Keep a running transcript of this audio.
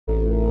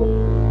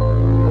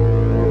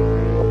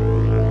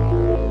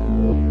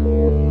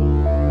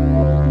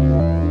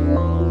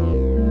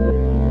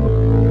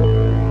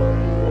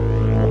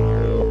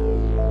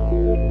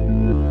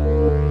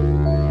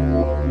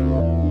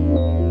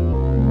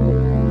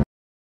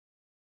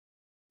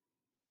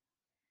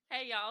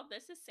Hey y'all,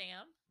 this is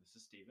Sam, This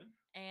is Steven.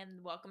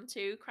 and welcome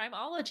to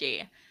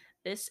Crimeology.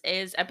 This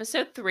is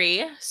episode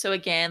 3. So,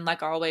 again,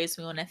 like always,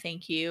 we want to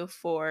thank you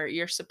for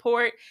your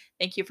support.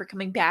 Thank you for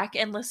coming back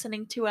and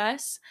listening to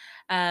us.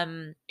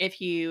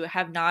 If you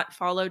have not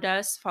followed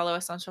us, follow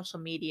us on social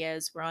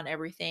medias. We're on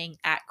everything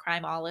at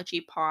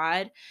Crimeology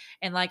Pod.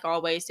 And like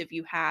always, if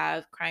you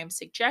have crime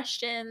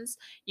suggestions,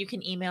 you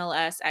can email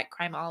us at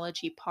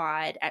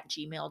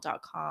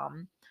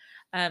crimeologypod@gmail.com.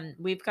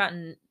 We've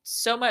gotten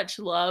so much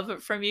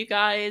love from you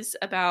guys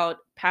about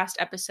past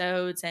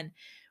episodes, and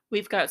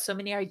we've got so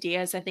many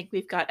ideas. I think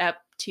we've got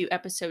up to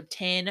episode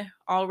 10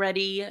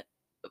 already,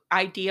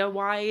 idea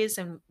wise,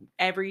 and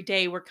every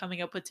day we're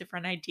coming up with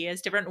different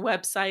ideas, different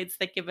websites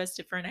that give us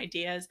different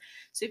ideas.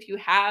 So if you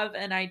have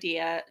an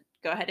idea,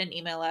 go ahead and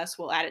email us.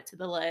 We'll add it to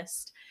the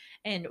list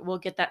and we'll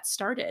get that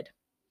started.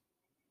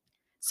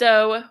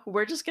 So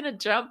we're just going to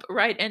jump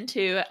right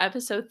into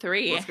episode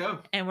 3 Let's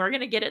go. and we're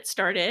going to get it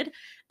started.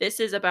 This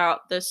is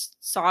about the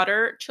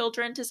Sodder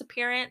children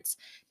disappearance.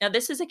 Now,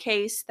 this is a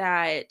case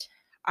that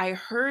I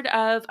heard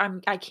of.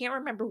 I can't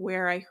remember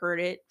where I heard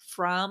it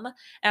from.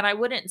 And I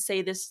wouldn't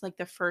say this is like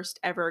the first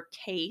ever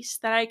case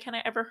that I kind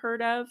of ever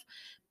heard of,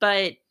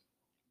 but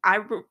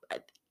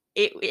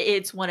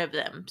it's one of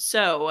them.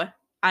 So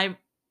I'm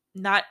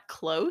not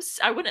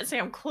close. I wouldn't say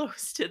I'm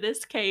close to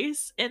this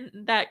case in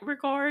that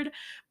regard,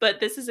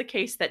 but this is a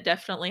case that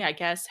definitely, I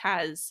guess,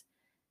 has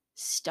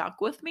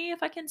stuck with me,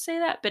 if I can say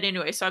that. But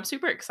anyway, so I'm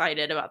super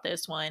excited about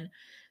this one.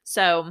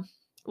 So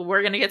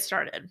we're going to get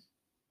started.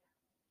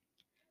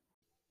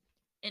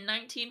 In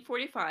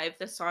 1945,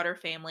 the Sodder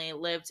family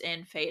lived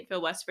in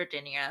Fayetteville, West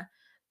Virginia.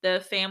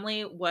 The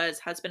family was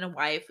husband and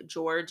wife,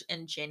 George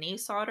and Jenny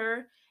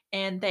Sodder,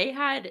 and they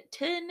had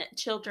 10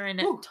 children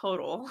Whew,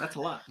 total. that's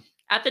a lot.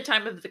 At the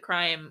time of the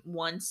crime,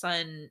 one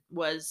son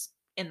was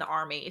in the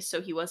army,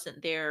 so he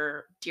wasn't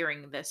there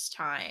during this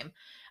time.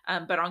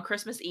 But on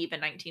Christmas Eve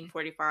in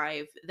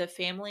 1945, the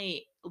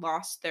family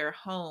lost their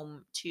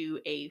home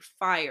to a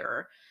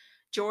fire.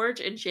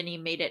 George and Jenny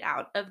made it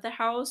out of the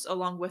house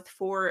along with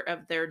 4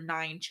 of their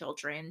 9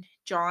 children: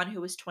 John, who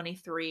was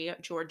 23,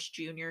 George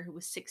Jr., who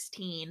was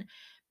 16,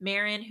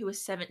 Marion, who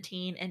was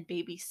 17, and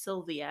baby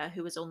Sylvia,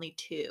 who was only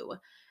 2.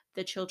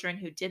 The children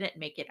who didn't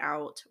make it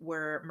out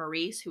were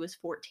Maurice, who was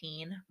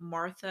 14,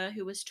 Martha,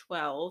 who was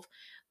 12,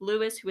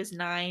 Louis, who was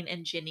 9,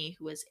 and Jenny,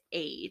 who was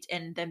 8,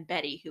 and then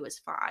Betty, who was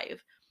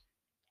 5.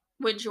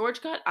 When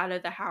George got out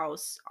of the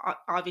house,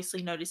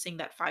 obviously noticing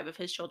that 5 of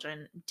his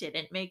children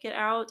didn't make it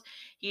out,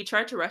 he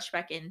tried to rush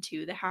back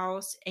into the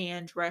house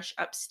and rush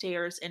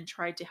upstairs and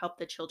tried to help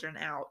the children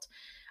out.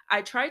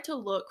 I tried to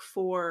look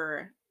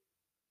for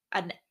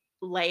an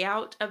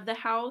layout of the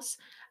house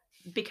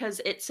because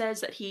it says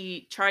that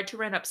he tried to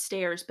run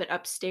upstairs, but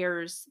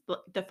upstairs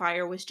the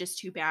fire was just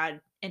too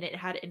bad and it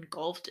had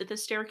engulfed the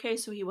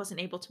staircase, so he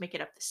wasn't able to make it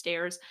up the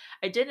stairs.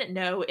 I didn't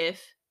know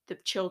if the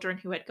children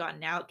who had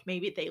gotten out,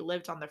 maybe they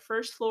lived on the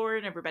first floor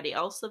and everybody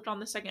else lived on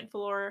the second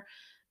floor.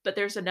 But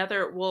there's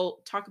another,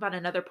 we'll talk about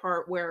another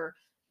part where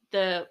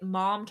the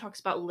mom talks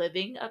about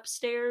living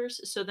upstairs.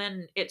 So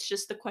then it's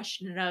just the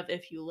question of,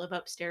 if you live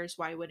upstairs,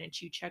 why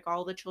wouldn't you check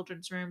all the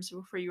children's rooms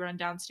before you run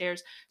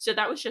downstairs? So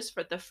that was just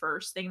for the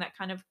first thing that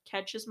kind of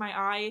catches my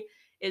eye,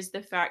 is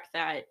the fact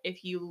that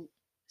if you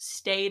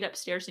stayed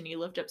upstairs and you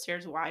lived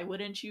upstairs, why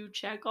wouldn't you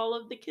check all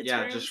of the kids'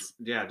 Yeah, rooms?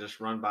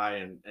 just run by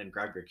and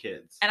grab your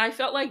kids. And I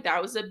felt like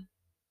that was a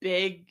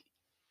big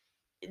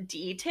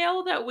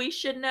detail that we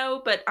should know,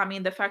 but I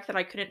mean, the fact that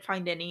I couldn't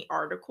find any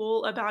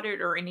article about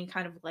it or any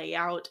kind of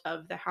layout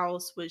of the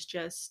house was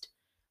just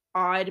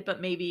odd.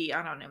 But maybe,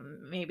 I don't know,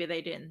 maybe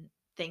they didn't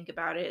think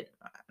about it.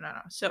 I don't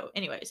know. So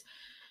anyways,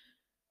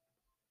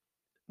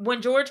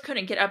 when George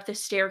couldn't get up the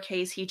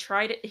staircase, he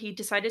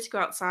decided to go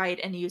outside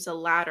and use a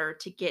ladder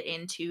to get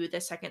into the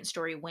second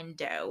story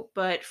window.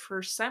 But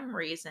for some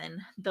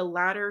reason, the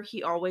ladder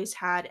he always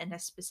had in a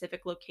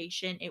specific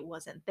location, it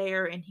wasn't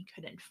there and he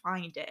couldn't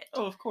find it.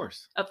 Oh, of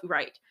course.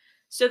 Right.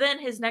 So then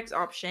his next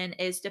option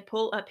is to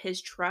pull up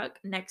his truck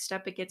next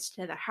up against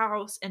to the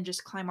house and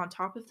just climb on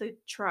top of the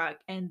truck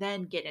and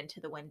then get into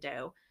the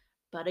window.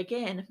 But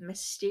again,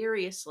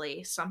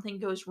 mysteriously, something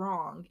goes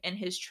wrong and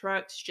his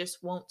trucks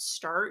just won't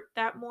start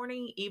that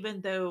morning,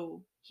 even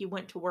though he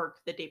went to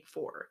work the day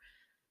before.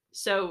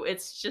 So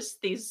it's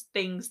just these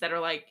things that are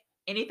like,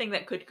 anything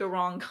that could go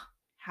wrong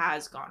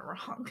has gone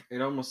wrong.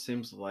 It almost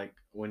seems like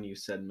when you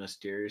said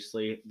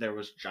mysteriously, there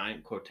was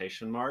giant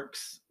quotation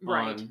marks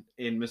Right. on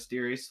in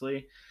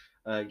mysteriously.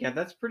 Yeah,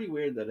 that's pretty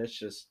weird that it's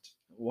just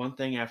one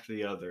thing after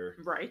the other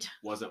Right.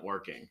 wasn't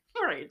working.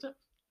 Right.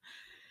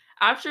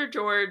 After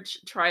George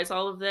tries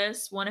all of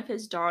this, one of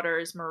his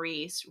daughters,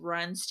 Maurice,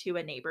 runs to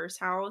a neighbor's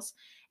house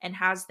and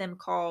has them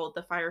call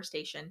the fire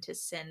station to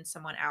send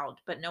someone out,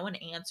 but no one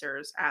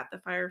answers at the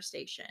fire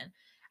station.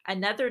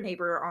 Another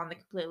neighbor on the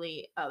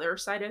completely other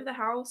side of the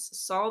house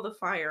saw the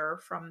fire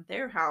from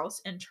their house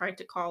and tried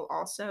to call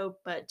also,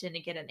 but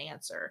didn't get an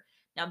answer.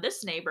 Now,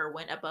 this neighbor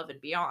went above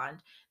and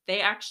beyond. They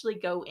actually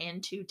go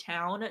into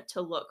town to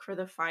look for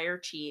the fire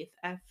chief,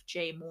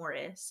 F.J.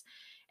 Morris,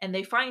 And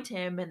they find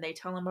him and they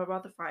tell him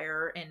about the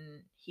fire,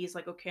 and he's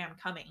like, "Okay, I'm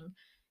coming."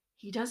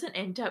 He doesn't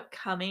end up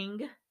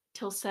coming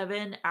till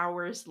 7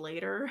 hours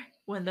later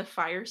when the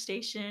fire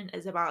station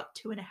is about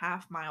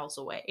 2.5 miles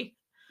away.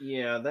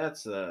 Yeah,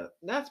 that's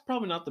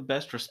probably not the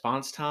best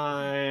response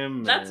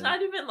time. That's And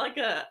not even like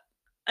an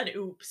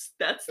oops.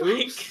 That's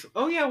oops. like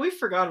Oh yeah, we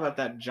forgot about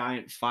that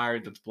giant fire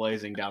that's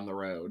blazing down the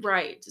road.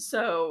 right.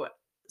 So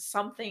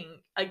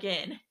something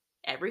again,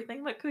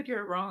 everything that could go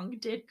wrong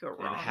did go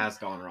And wrong. has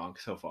gone wrong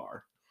so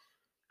far.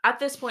 At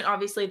this point,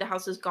 obviously, the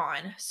house is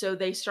gone. So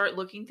they start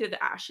looking through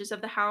the ashes of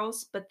the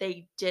house, but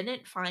they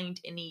didn't find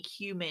any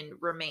human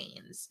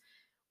remains.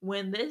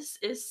 When this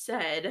is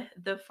said,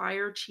 the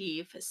fire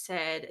chief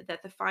said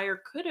that the fire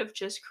could have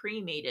just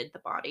cremated the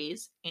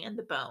bodies and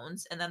the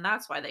bones, and then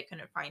that's why they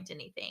couldn't find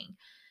anything.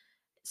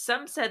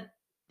 Some said,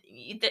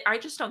 I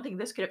just don't think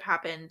this could have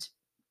happened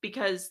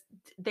because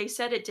they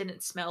said it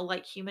didn't smell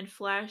like human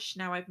flesh.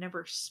 Now, I've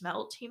never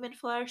smelt human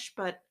flesh,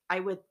 but I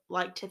would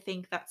like to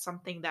think that's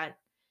something that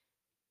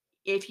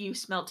if you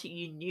smelt it,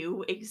 you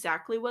knew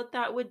exactly what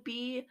that would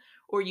be,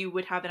 or you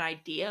would have an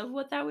idea of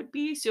what that would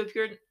be. So if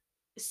you're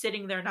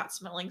sitting there not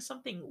smelling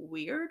something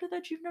weird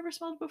that you've never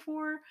smelled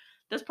before,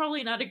 that's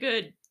probably not a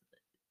good.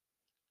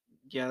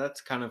 Yeah,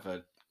 that's kind of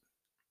a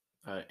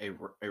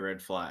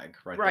red flag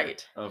right there.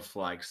 Right. Of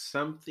like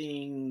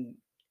something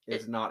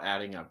is It, not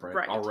adding up right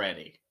right.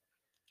 already.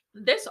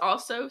 This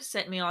also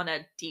sent me on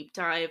a deep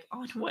dive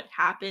on what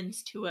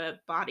happens to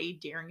a body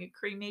during a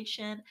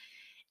cremation.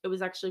 It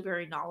was actually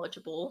very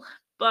knowledgeable,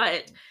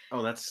 but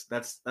Oh, that's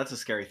a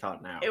scary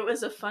thought now. it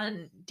was a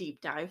fun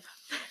deep dive.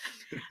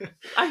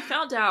 I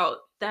found out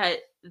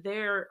that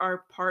there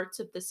are parts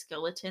of the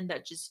skeleton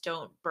that just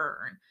don't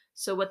burn.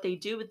 So what they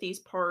do with these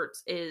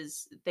parts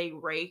is they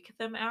rake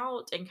them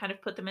out and kind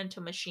of put them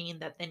into a machine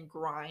that then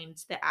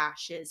grinds the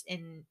ashes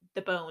in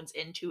the bones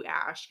into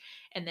ash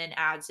and then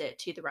adds it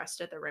to the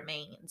rest of the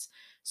remains.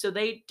 So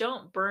they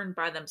don't burn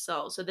by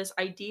themselves. So this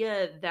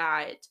idea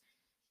that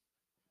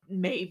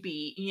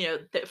maybe,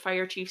 the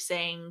fire chief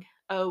saying,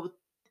 "Oh,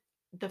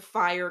 the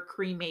fire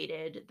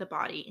cremated the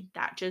body,"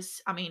 that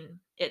just, I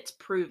mean, it's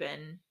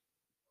proven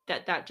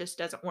that that just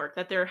doesn't work,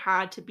 that there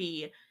had to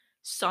be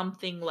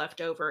something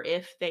left over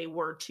if they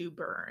were to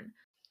burn.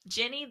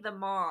 Jenny, the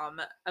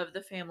mom of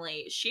the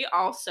family, she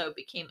also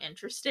became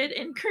interested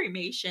in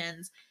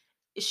cremations.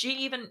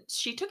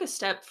 She took a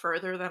step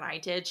further than I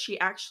did. She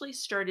actually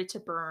started to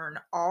burn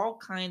all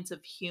kinds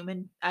of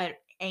human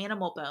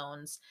animal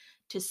bones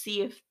to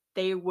see if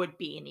there would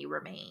be any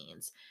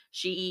remains.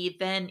 She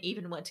then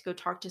even went to go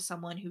talk to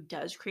someone who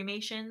does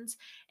cremations,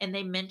 and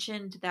they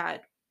mentioned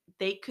that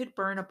they could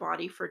burn a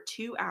body for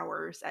 2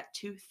 hours at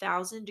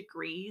 2000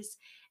 degrees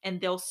and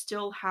they'll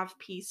still have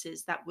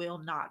pieces that will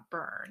not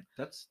burn.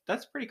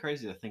 That's pretty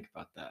crazy to think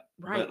about that.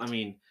 But I Right.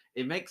 mean,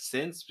 it makes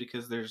sense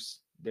because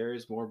there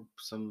is more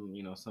some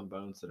some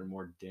bones that are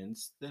more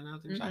dense than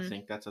others. I Mhm.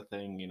 think that's a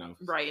thing.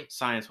 Right.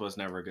 Science was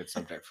never a good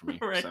subject for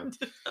me. Right. So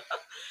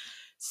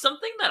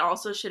Something that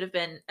also should have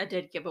been a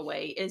dead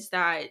giveaway is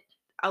that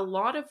a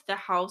lot of the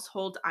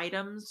household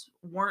items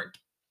weren't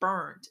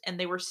burned and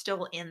they were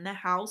still in the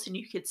house and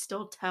you could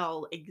still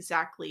tell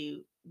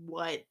exactly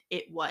what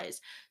it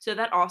was. So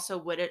that also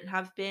wouldn't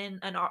have been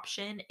an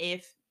option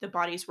if the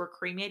bodies were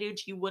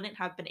cremated. You wouldn't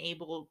have been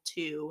able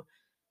to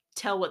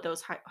tell what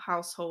those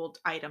household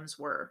items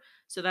were.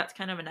 So that's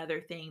kind of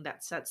another thing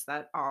that sets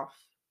that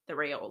off the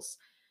rails.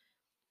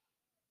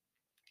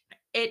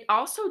 It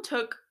also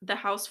took the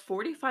house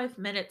 45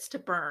 minutes to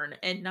burn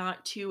and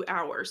not 2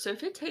 hours. So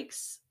if it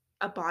takes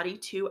a body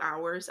 2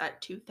 hours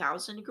at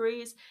 2000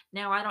 degrees,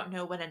 now I don't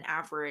know what an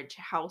average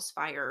house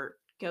fire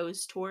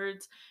goes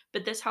towards,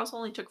 but this house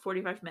only took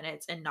 45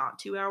 minutes and not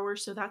 2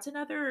 hours. So that's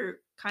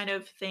another kind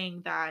of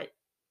thing that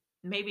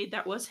maybe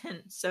that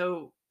wasn't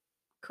so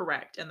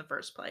correct in the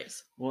first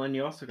place. well, and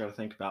you also got to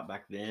think about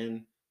back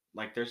then.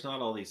 Like, there's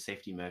not all these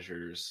safety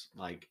measures.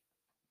 Like,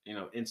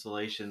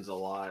 insulation's a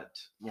lot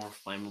more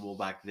flammable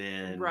back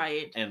then,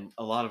 Right. and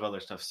a lot of other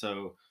stuff.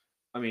 So,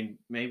 I mean,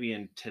 maybe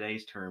in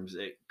today's terms,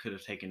 it could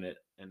have taken it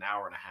an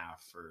hour and a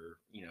half or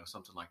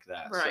something like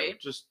that. So, Right.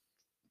 just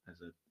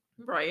as a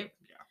Right.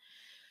 yeah,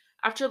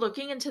 After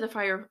looking into the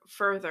fire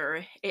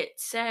further, it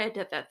said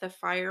that the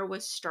fire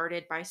was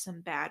started by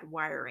some bad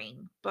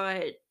wiring,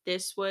 but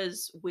this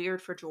was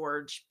weird for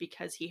George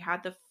because he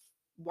had the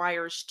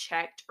wires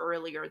checked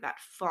earlier that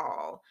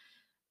fall.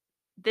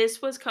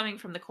 This was coming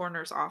from the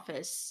coroner's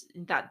office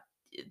that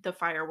the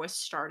fire was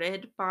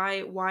started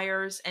by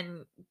wires,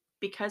 and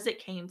because it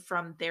came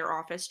from their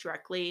office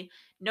directly,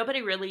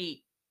 nobody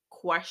really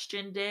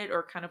questioned it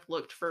or kind of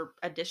looked for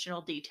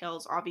additional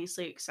details,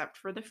 obviously, except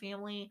for the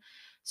family.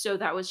 So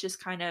that was just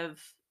kind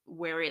of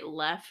where it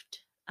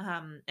left.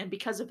 And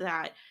because of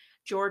that,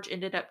 George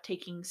ended up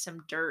taking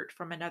some dirt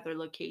from another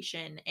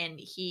location and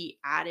he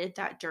added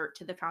that dirt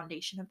to the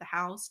foundation of the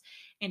house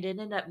and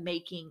ended up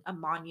making a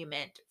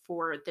monument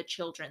for the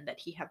children that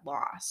he had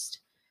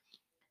lost.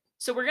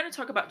 So we're going to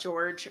talk about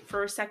George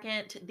for a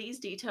second. These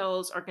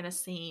details are going to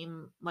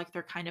seem like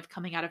they're kind of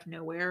coming out of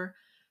nowhere,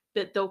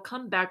 but they'll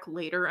come back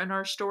later in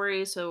our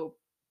story, so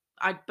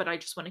I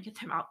just wanna get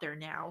them out there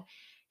now.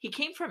 He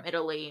came from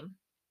Italy,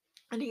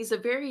 and he's a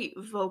very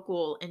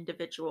vocal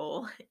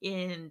individual,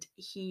 and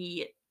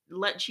he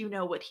lets you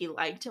know what he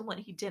liked and what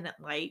he didn't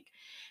like,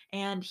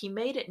 and he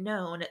made it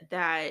known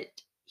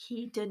that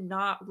he did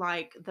not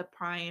like the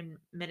prime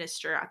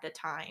minister at the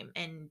time,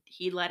 and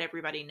he let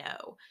everybody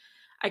know.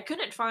 I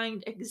couldn't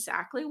find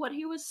exactly what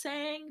he was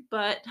saying,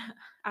 but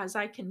as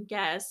I can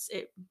guess,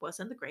 it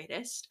wasn't the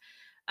greatest.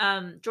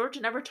 George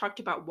never talked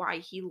about why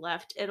he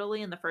left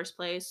Italy in the first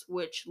place,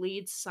 which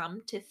leads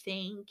some to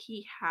think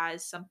he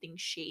has something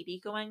shady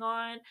going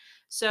on.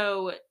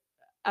 So,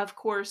 of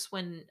course,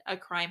 when a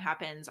crime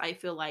happens, I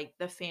feel like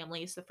the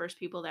family is the first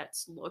people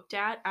that's looked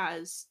at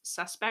as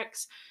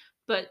suspects.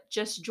 But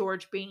just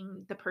George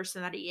being the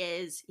person that he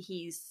is,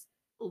 he's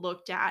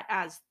looked at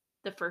as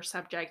the first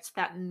subject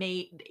that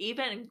may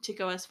even to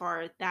go as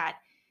far that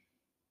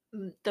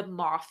the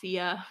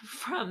mafia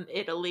from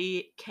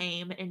Italy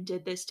came and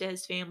did this to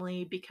his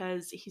family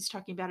because he's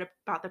talking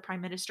about the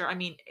prime minister. I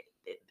mean,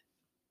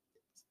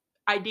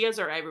 ideas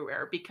are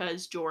everywhere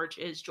because George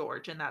is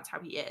George and that's how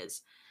he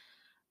is.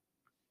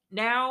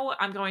 Now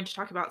I'm going to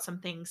talk about some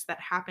things that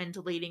happened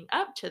leading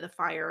up to the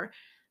fire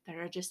that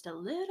are just a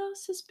little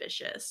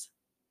suspicious.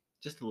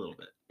 Just a little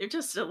bit. They're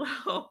just a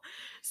little.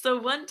 So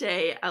one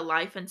day, a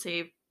life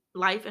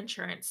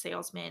insurance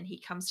salesman, he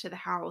comes to the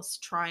house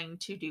trying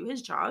to do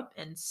his job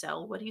and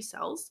sell what he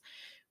sells.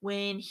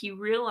 When he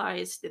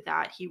realized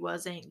that he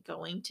wasn't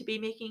going to be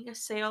making a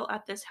sale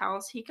at this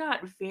house, he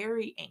got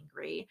very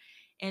angry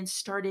and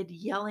started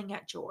yelling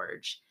at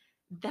George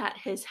that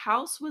his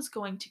house was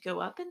going to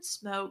go up in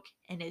smoke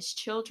and his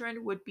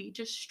children would be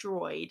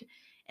destroyed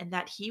and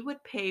that he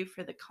would pay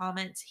for the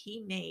comments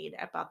he made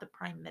about the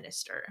prime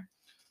minister.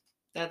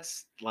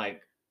 That's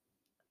like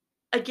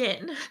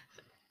Again,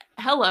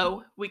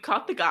 hello, we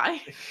caught the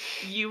guy.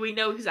 We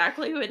know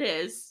exactly who it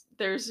is.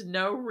 There's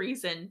no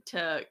reason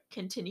to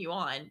continue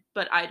on,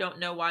 but I don't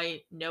know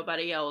why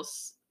nobody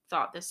else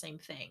thought the same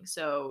thing.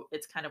 So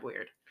it's kind of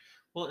weird.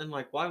 well, and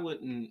like why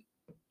wouldn't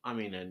I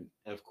mean, and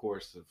of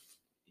course, if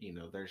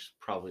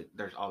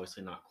there's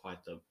obviously not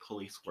quite the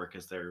police work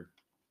as there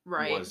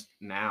Right. was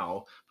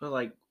now, but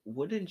like,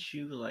 wouldn't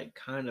you like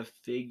kind of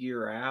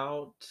figure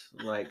out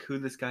like who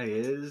this guy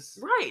is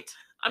Right.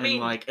 I and mean,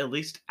 like at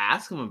least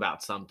ask him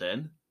about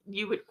something?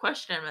 you would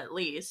question him at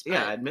least,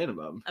 Yeah, but at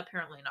minimum.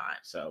 apparently not.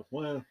 So,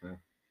 well,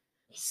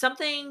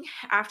 Something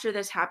after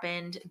this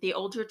happened, the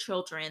older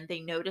children, they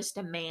noticed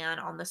a man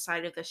on the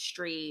side of the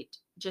street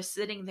just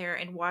sitting there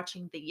and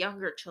watching the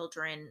younger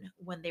children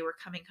when they were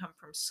coming home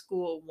from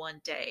school one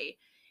day.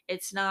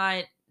 It's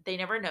not they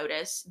never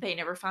noticed, they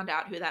never found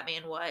out who that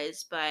man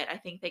was, but I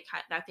think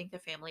the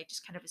family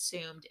just kind of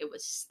assumed it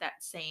was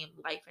that same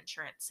life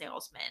insurance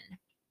salesman.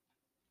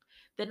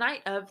 The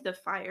night of the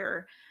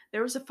fire,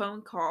 there was a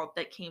phone call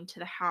that came to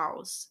the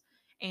house.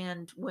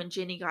 And when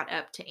Jenny got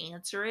up to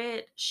answer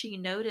it, she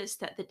noticed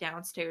that the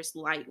downstairs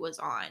light was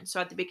on. So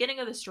at the beginning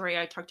of the story,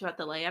 I talked about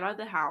the layout of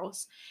the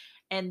house.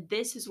 And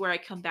this is where I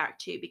come back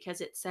to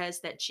because it says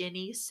that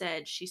Jenny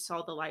said she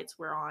saw the lights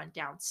were on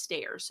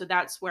downstairs. So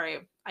that's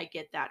where I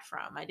get that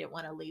from. I didn't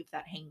want to leave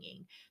that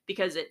hanging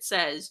because it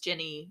says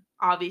Jenny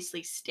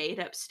obviously stayed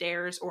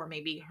upstairs or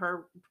maybe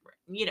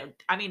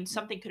I mean,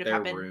 something could have their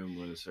happened. room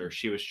was, or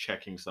she was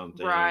checking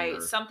something, Right.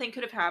 or Something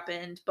could have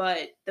happened,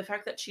 but the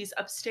fact that she's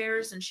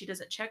upstairs and she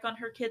doesn't check on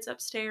her kids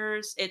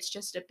upstairs, it's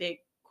just a big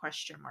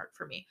question mark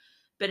for me.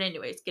 But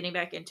anyways, getting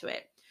back into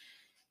it.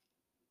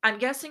 I'm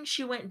guessing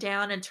she went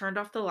down and turned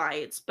off the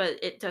lights,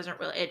 but it doesn't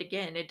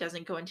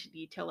go into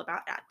detail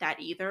about that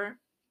either.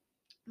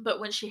 But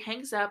when she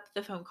hangs up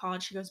the phone call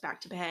and she goes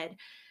back to bed,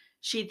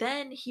 she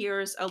then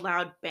hears a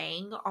loud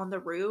bang on the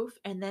roof,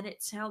 and then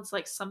it sounds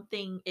like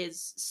something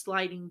is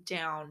sliding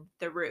down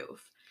the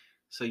roof.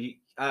 so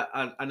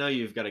I know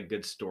you've got a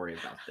good story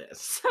about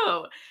this.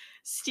 So,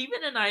 Stephen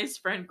and I's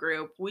friend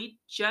group, we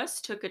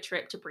just took a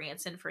trip to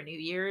Branson for New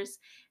Year's,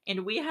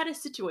 and we had a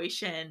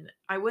situation,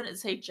 I wouldn't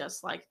say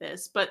just like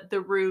this, but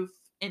the roof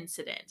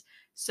incident.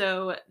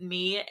 So,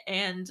 me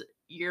and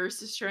your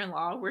sister in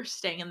law were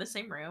staying in the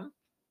same room,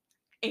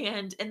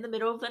 and in the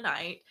middle of the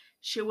night,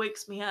 she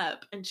wakes me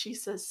up and she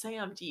says,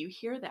 Sam, do you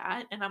hear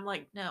that? And I'm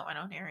like, no, I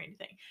don't hear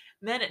anything.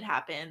 Then it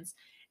happens.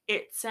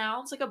 It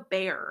sounds like a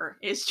bear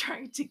is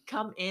trying to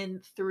come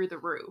in through the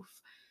roof.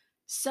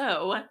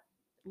 So,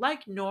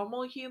 like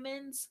normal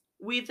humans,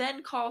 we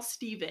then call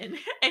Steven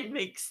and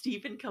make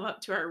Steven come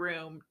up to our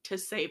room to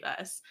save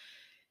us.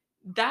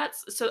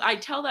 That's so I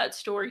tell that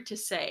story to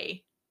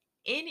say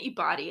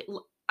anybody,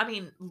 I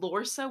mean,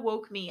 Lorsa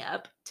woke me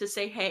up to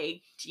say,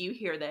 "Hey, do you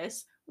hear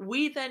this?"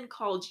 We then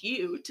called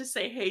you to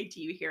say, "Hey,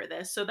 do you hear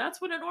this?" So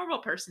that's what a normal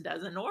person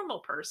does. A normal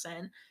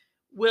person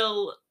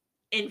will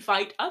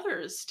invite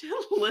others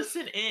to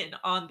listen in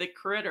on the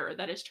critter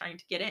that is trying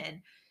to get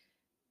in.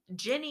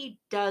 Jenny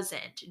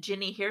doesn't.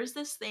 Jenny hears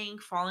this thing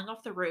falling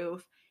off the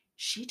roof.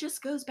 She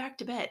just goes back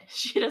to bed.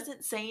 She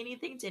doesn't say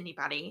anything to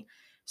anybody.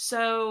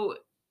 So,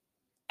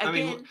 I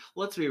mean, again,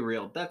 let's be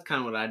real. That's kind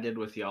of what I did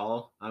with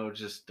y'all. I would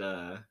just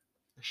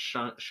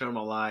Shone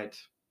my light.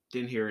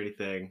 Didn't hear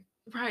anything.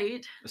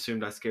 Right.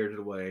 Assumed I scared it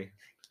away,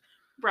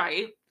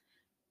 Right.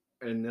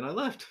 and then I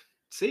left.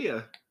 See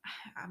ya.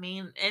 I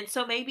mean, and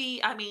so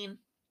maybe, I mean,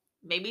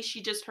 maybe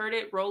she just heard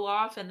it roll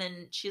off and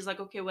then she's like,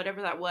 okay,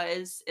 whatever that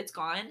was, it's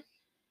gone.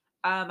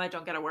 I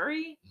don't gotta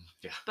worry.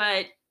 Yeah.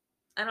 But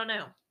I don't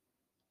know.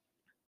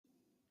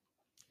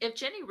 If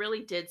Jenny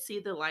really did see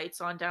the lights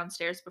on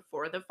downstairs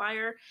before the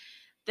fire,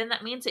 then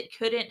that means it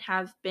couldn't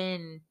have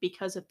been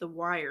because of the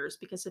wires.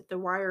 Because if the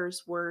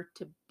wires were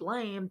to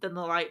blame, then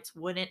the lights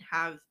wouldn't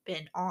have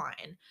been on.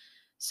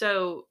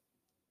 So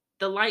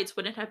the lights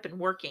wouldn't have been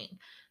working.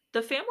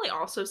 The family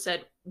also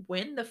said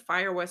when the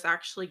fire was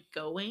actually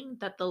going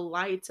that the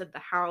lights of the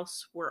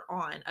house were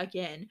on.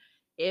 Again,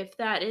 if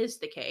that is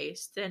the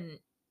case, then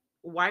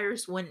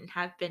wires wouldn't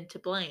have been to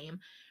blame,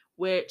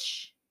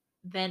 which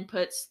then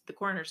puts the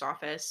coroner's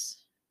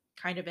office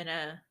kind of in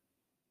a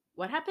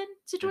what happened And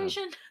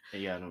situation.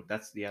 yeah, no,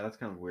 that's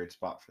kind of a weird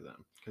spot for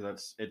them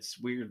because it's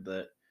weird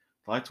that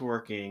the lights were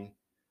working,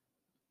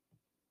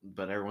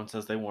 but everyone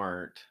says they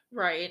weren't.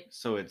 Right.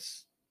 So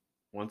it's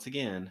once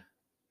again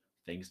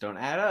things don't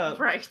add up.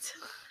 Right.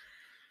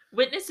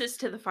 Witnesses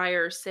to the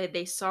fire said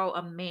they saw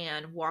a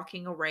man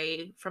walking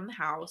away from the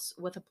house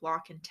with a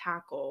block and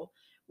tackle,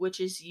 which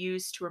is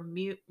used to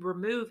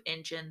remove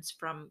engines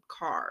from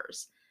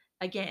cars.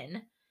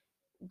 Again,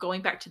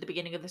 going back to the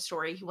beginning of the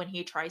story, when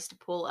he tries to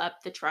pull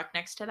up the truck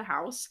next to the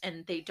house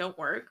and they don't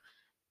work,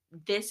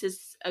 this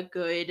is a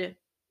good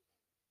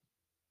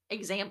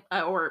example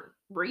or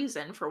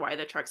reason for why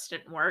the trucks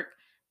didn't work.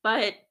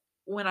 But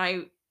when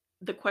I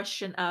the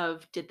question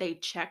of did they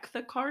check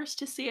the cars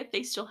to see if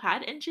they still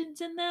had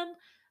engines in them?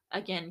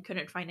 Again,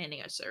 couldn't find an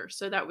answer.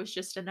 So that was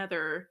just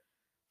another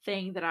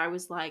thing that I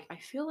was like, I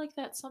feel like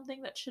that's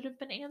something that should have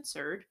been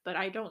answered, but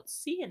I don't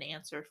see an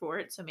answer for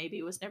it, so maybe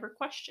it was never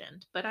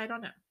questioned. But I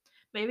don't know.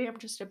 Maybe I'm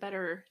just a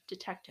better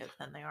detective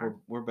than they are.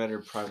 We're better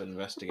private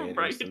investigators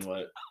Right. than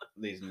what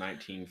these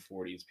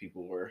 1940s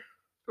people were.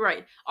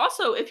 Right.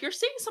 Also, if you're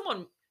seeing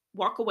someone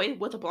walk away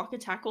with a block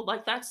and tackle,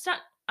 like that's not,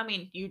 I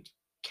mean, you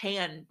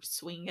can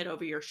swing it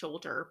over your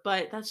shoulder,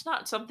 but that's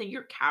not something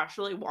you're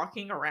casually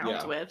walking around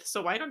Yeah, with.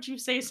 So why don't you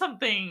say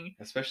something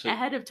especially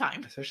ahead of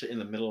time? especially in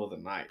the middle of the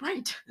night.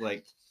 Right.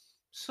 Like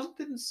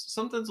something's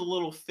a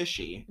little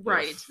fishy.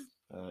 Right.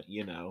 If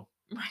you know,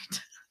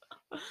 Right.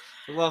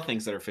 there's a lot of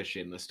things that are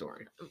fishy in this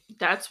story.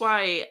 That's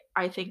why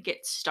I think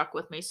it stuck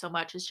with me so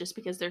much is just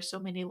because there's so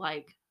many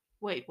like,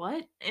 wait,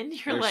 what? And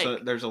you're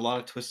like, There's a lot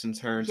of twists and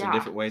turns and yeah,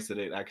 different ways that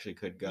it actually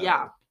could yeah. go.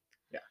 Yeah.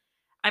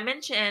 I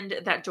mentioned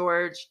that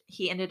George,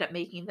 he ended up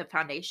making the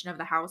foundation of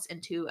the house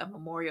into a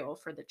memorial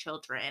for the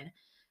children.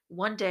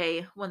 One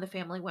day, when the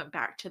family went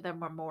back to the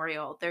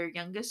memorial, their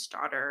youngest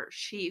daughter,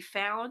 she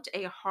found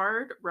a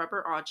hard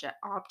rubber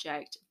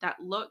object that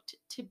looked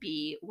to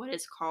be what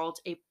is called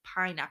a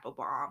pineapple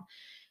bomb.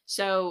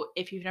 So,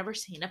 if you've never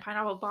seen a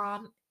pineapple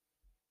bomb,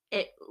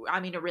 it, I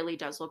mean, it really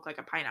does look like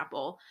a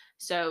pineapple.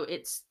 So,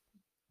 it's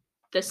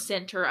the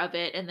center of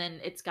it, and then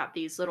it's got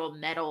these little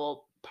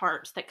metal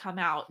parts that come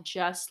out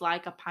just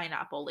like a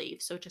pineapple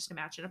leaf. So just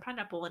imagine a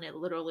pineapple and it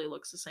literally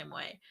looks the same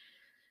way.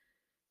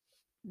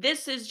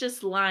 This is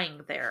just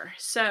lying there.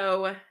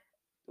 So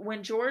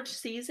when George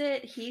sees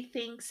it, he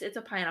thinks it's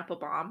a pineapple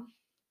bomb.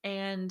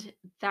 And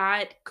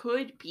that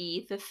could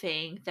be the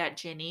thing that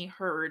Jenny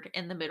heard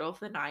in the middle of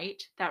the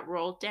night that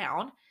rolled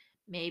down.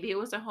 Maybe it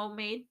was a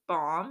homemade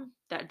bomb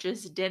that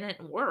just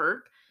didn't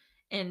work.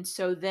 And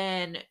so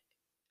then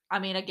I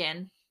mean,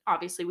 again,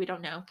 obviously we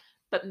don't know,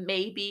 but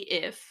maybe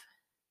if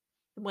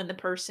when the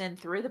person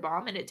threw the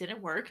bomb and it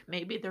didn't work,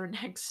 maybe their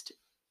next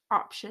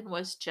option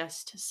was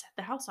just to set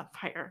the house on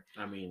fire.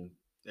 I mean,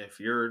 if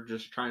you're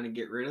just trying to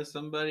get rid of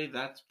somebody,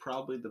 that's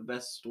probably the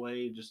best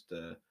way. Just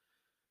to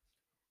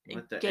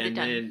let the Get it and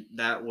done. then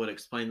that would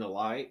explain the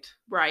light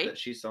Right. that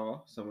she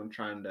saw. Someone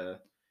trying to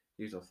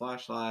use a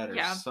flashlight or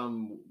Yeah.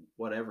 some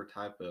whatever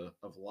type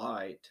of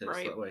light to so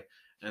Right. that way,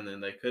 and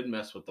then they could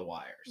mess with the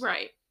wires.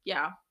 Right.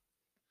 Yeah.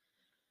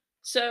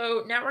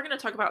 So now we're going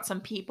to talk about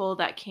some people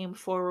that came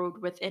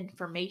forward with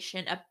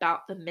information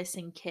about the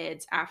missing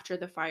kids after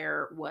the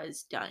fire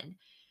was done.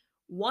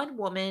 One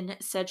woman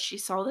said she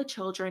saw the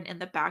children in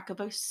the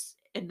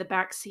in the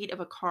back seat of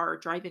a car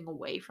driving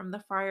away from the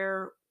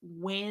fire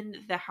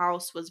when the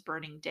house was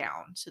burning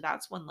down. So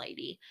that's one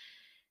lady.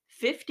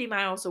 50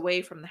 miles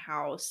away from the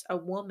house, a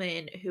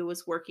woman who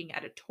was working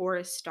at a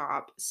tourist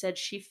stop said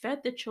she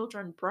fed the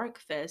children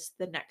breakfast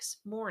the next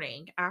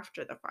morning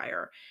after the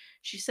fire.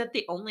 She said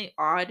the only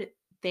odd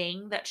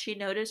thing that she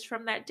noticed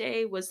from that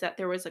day was that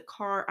there was a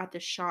car at the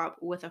shop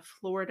with a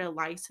Florida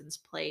license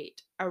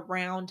plate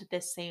around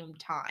the same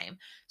time.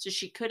 So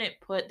she couldn't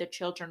put the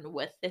children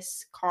with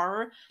this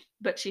car,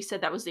 but she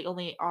said that was the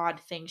only odd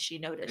thing she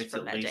noticed It's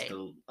from at that least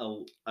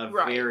day. a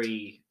Right.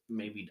 very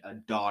maybe a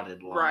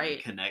dotted line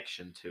Right.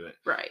 connection to it.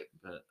 Right.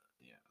 But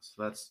yeah,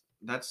 so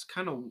that's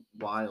kind of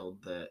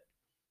wild. That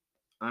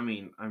I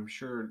mean, I'm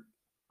sure.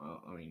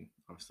 Well, I mean,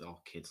 obviously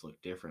all kids look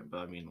different, but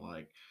I mean,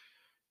 like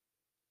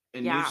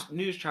And Yeah.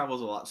 news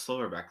travels a lot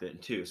slower back then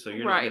too. So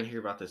you're not going Right. to hear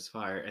about this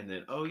fire and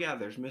then, oh yeah,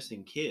 there's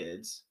missing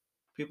kids.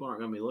 People aren't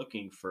going to be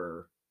looking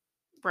for,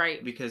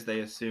 Right. because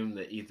they assume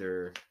that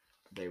either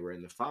they were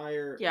in the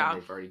fire and Yeah.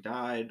 they've already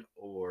died,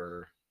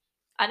 or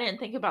I didn't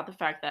think about the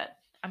fact that,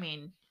 I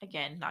mean,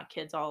 again, not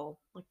kids all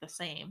look the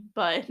same,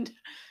 but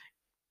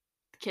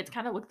kids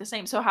kind of look the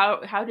same. So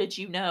how did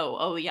you know?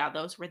 Oh yeah,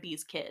 those were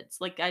these kids.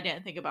 Like I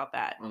didn't think about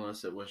that.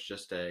 unless it was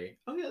just a,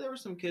 oh yeah, there were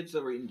some kids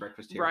that were eating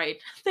breakfast here. Right.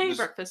 They ate Just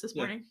breakfast this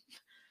yeah. morning.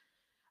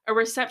 A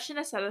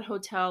receptionist at a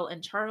hotel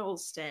in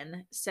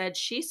Charleston said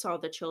she saw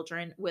the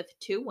children with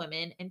two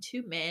women and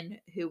two men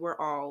who were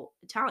all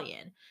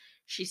Italian.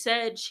 She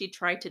said she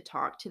tried to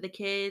talk to the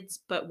kids,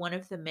 but one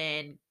of the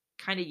men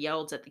kind of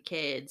yelled at the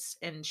kids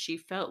and she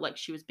felt like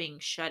she was being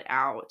shut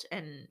out.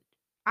 And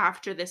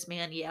after this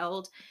man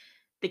yelled,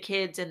 the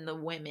kids and the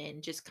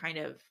women just kind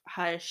of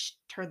hushed,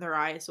 turned their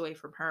eyes away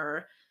from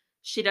her.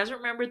 She doesn't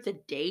remember the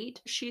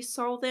date she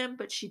saw them,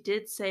 but she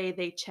did say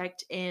they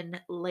checked in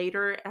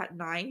later at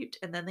night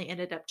and then they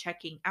ended up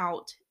checking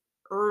out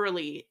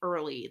early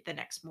the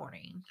next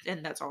morning.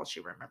 And that's all she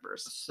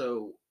remembers.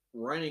 So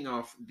running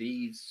off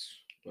these,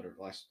 what are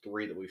the last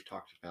three that we've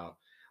talked about,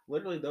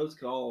 literally those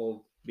could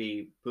all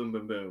be boom,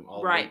 boom, boom,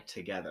 all Right. linked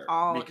together.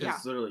 All, yeah.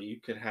 Because literally you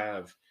could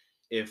have,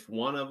 if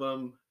one of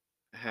them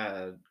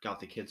had got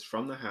the kids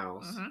from the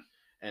house Hmm.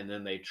 and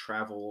then they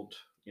traveled,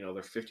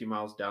 they're 50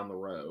 miles down the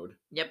road,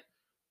 Yep.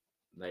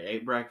 they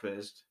ate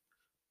breakfast,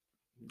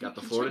 You got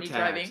the Florida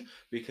continue tax. driving.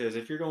 Because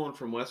if you're going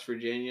from West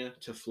Virginia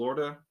to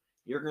Florida,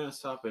 you're going to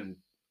stop and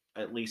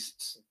at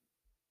least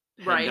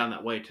heading Right. down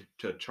that way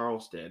to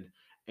Charleston,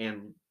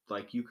 and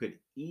like you could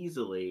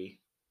easily,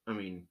 I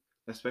mean,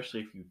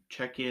 especially if you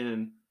check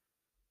in,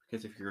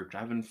 because if you're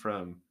driving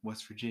from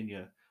West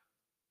Virginia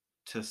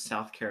to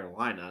South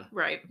Carolina,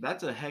 Right.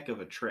 that's a heck of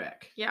a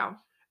trek. Yeah.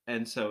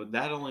 And so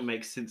that only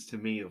makes sense to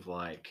me of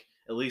like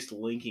at least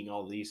linking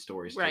all these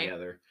stories Right.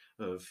 together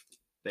of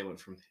they went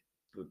from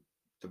the,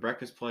 the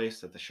breakfast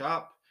place at the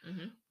shop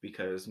Hmm.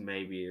 because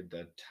maybe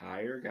the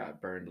tire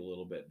got burned a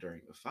little bit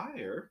during the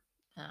fire.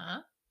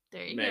 Uh-huh.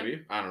 There you go.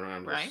 Maybe, I don't know.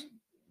 I'm Right.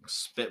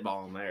 just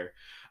spitballing there.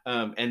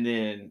 And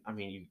then I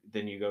mean,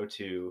 you go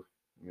to.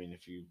 I mean,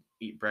 if you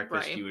eat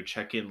breakfast, Right. you would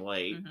check in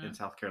late in Hmm.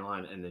 South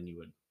Carolina, and then you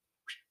would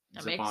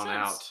That zip makes on sense.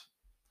 out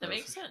That of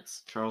makes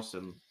sense.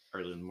 Charleston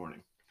early in the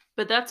morning.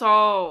 But that's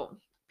all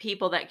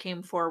people that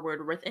came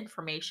forward with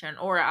information,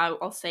 or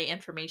I'll say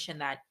information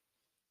that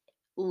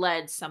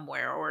led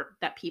somewhere or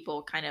that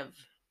people kind of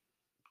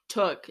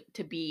took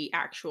to be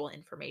actual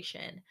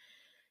information.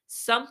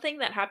 Something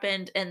that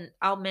happened, and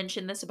I'll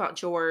mention this about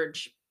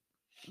George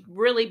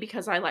really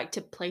because I like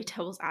to play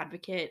devil's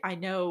advocate. I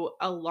know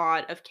a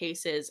lot of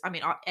cases, I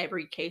mean,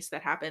 every case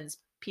that happens,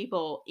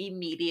 people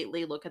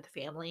immediately look at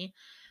the family.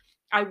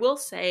 I will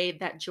say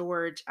that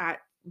George, at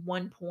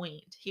one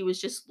point, he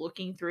was just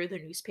looking through the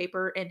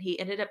newspaper and he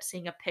ended up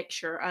seeing a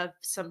picture of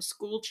some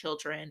school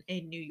children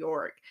in New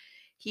York.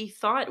 He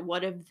thought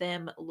one of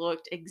them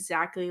looked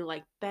exactly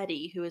like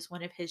Betty, who is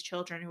one of his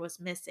children who was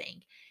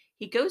missing.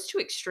 He goes to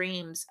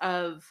extremes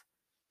of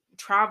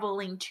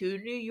traveling to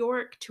New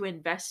York to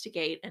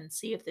investigate and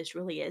see if this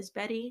really is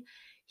Betty.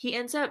 He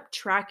ends up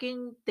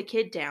tracking the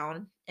kid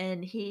down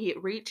and he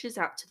reaches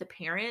out to the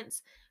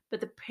parents, but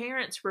the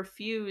parents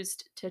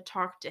refused to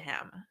talk to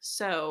him.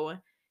 So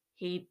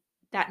he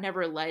that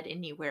never led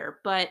anywhere.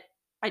 But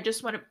I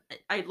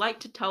like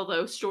to tell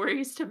those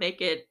stories to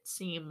make it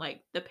seem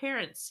like the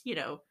parents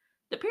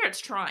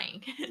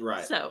trying.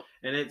 Right, So,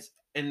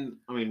 and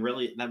I mean,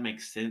 really, that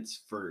makes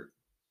sense for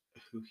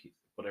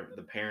whatever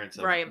the parents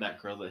of right. that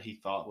girl that he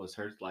thought was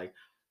hers. Like,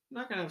 I'm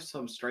not gonna have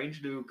some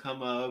strange dude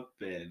come up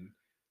and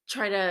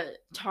Try to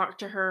talk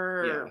to yeah.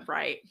 her,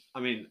 right. I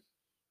mean,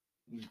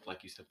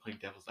 like you said, playing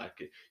devil's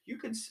advocate,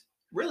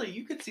 really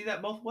you could see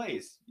that both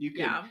ways. You could,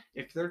 Yeah.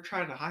 if they're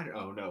trying to hide it,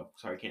 oh no,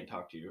 sorry, can't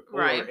talk to you, or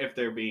Right. if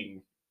they're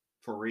being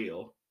for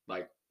real,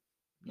 like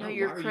No, no,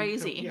 you're why are you coming?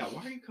 crazy. Yeah,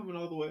 why are you coming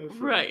all the way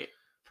Right.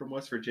 from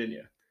West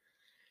Virginia?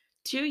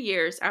 2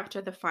 years after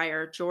the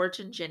fire, George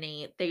and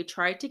Jenny, they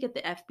tried to get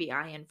the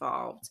FBI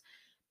involved,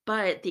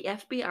 but the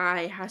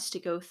FBI has to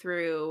go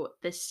through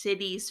the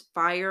city's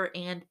fire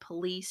and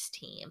police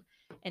team.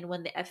 And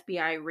when the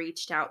FBI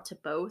reached out to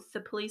both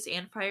the police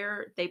and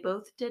fire, they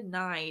both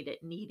denied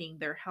needing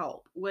their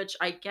help, which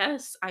I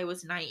guess I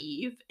was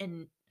naive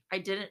and I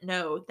didn't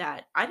know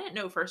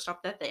first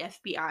off that the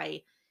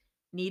FBI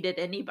needed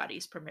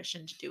anybody's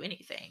permission to do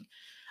anything.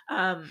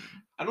 Um,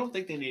 I don't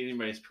think they need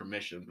anybody's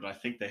permission, but I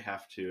think they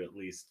have to at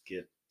least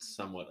get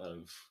somewhat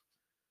of,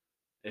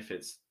 if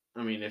it's,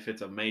 I mean, if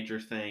it's a major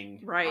thing,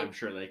 I'm right,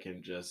 sure they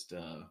can just,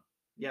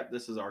 yep,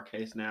 this is our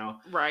case now.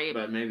 right.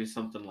 But maybe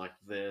something like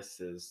this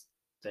is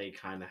they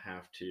kind of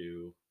have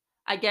to,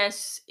 I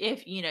guess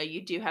if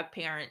you do have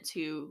parents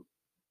who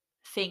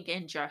think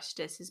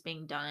injustice is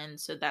being done,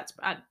 so that's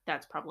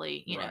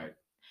probably right,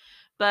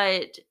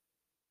 But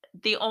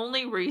the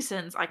only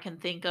reasons I can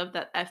think of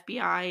that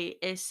FBI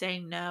is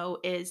saying no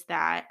is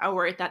that,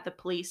 or that the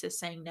police is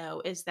saying no,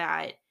 is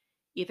that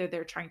either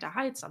they're trying to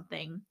hide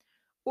something,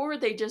 or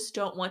they just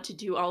don't want to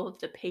do all of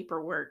the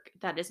paperwork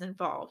that is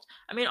involved.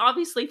 I mean,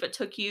 obviously, if it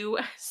took you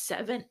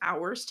 7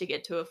 hours to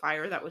get to a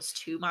fire that was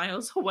 2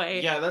 miles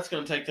away, Yeah, that's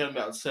going to take them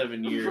about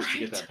 7 years to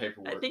get right, that I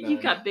paperwork think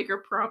you've done. got bigger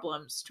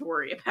problems to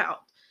worry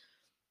about.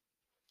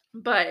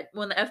 But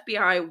when the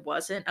FBI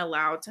wasn't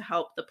allowed to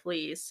help the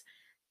police,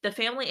 the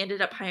family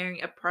ended up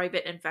hiring a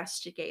private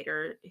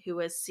investigator who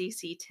was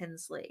C.C.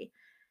 Tinsley.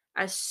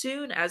 As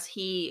soon as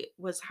he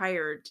was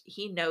hired,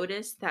 he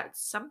noticed that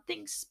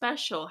something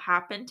special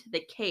happened to the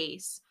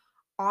case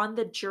on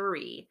the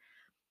jury.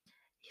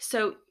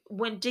 So,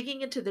 when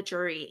digging into the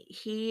jury,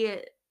 he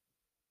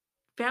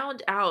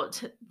found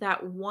out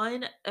that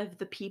one of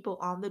the people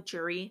on the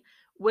jury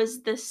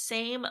was the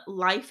same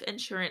life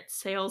insurance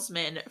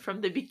salesman from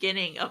the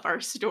beginning of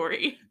our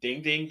story.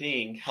 Ding, ding,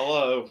 ding.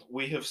 Hello,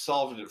 we have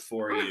solved it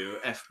for you,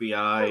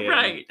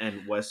 FBI and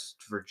Right.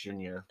 West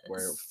Virginia,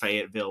 where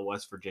Fayetteville,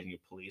 West Virginia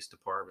Police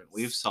Department.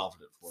 We've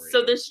solved it for So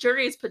you. this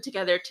jury is put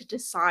together to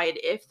decide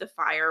if the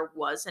fire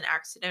was an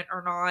accident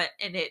or not,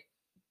 and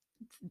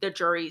the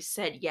jury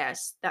said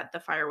yes, that the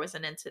fire was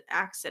an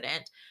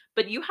accident.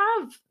 But you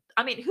have,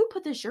 I mean, who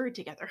put this jury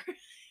together?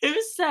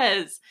 Who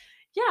says,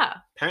 yeah,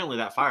 Apparently,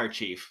 that fire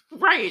chief.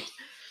 right.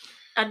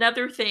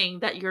 Another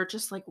thing that you're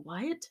just like,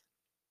 what?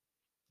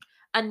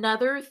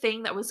 Another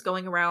thing that was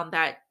going around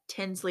that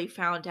Tinsley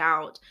found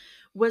out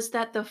was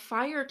that the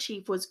fire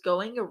chief was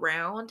going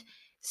around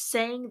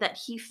saying that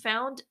he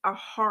found a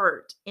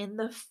heart in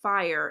the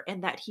fire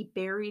and that he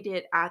buried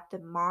it at the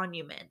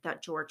monument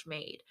that George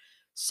made.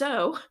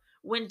 So,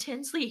 when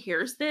Tinsley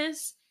hears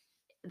this,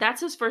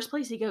 that's his first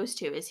place he goes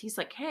to is he's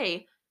like,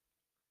 "Hey,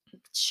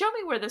 show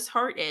me where this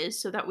heart is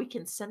so that we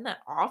can send that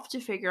off to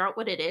figure out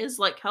what it is."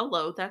 Like,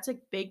 hello, that's a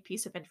big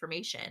piece of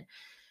information.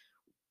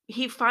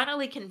 He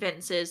finally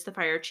convinces the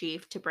fire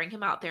chief to bring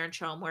him out there and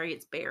show him where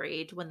it's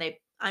buried. When they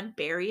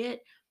unbury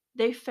it,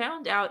 they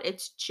found out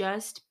it's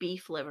just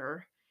beef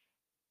liver.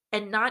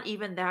 And not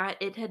even that,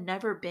 it had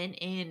never been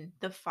in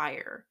the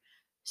fire.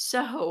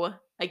 So,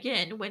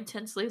 again, when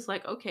Tinsley's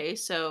like, okay,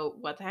 so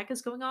what the heck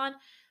is going on?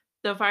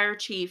 The fire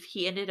chief,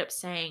 he ended up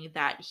saying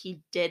that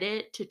he did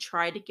it to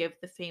try to give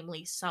the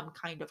family some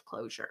kind of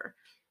closure.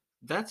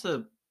 That's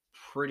a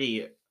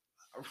pretty,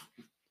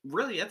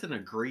 really, that's an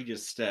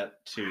egregious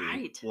step to,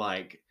 Right.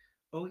 like,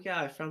 oh,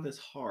 yeah, I found this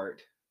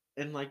heart.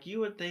 And, like, you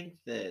would think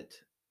that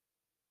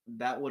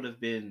that would have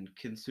been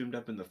consumed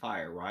up in the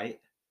fire, right?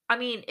 I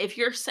mean, if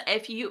you're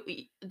if you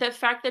the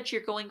fact that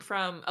you're going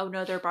from, "Oh,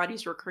 no, their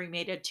bodies were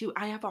cremated," to,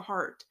 "I have a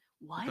heart."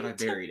 But I What?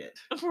 buried it.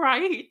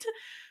 Right?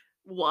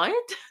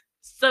 What?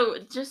 So,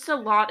 just a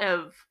lot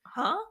of,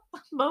 "Huh?"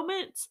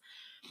 moments.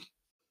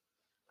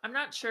 I'm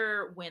not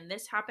sure when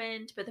this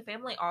happened, but the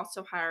family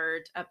also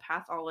hired a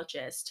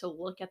pathologist to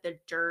look at the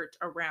dirt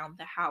around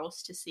the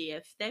house to see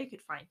if they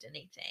could find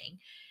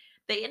anything.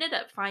 They ended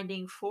up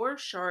finding 4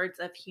 shards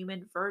of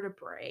human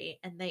vertebrae,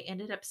 and they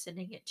ended up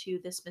sending it to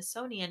the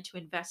Smithsonian to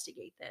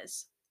investigate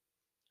this.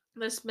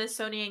 The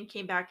Smithsonian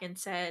came back and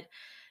said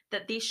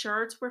that these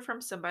shards were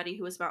from somebody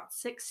who was about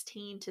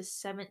 16 to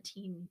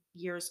 17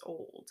 years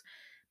old.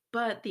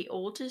 But the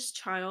oldest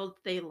child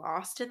they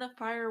lost in the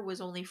fire was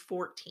only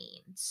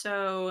 14.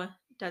 So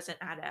doesn't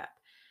add up.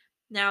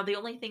 Now, the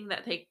only thing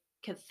that they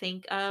could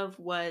think of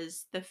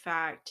was the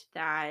fact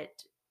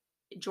that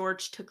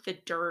George took the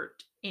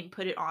dirt and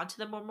put it onto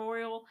the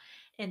memorial,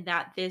 and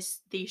that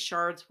these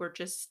shards were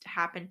just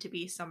happened to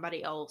be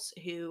somebody else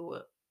who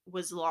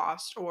was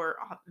lost or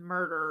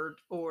murdered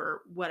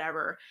or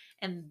whatever,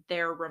 and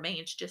their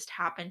remains just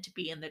happened to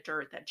be in the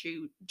dirt that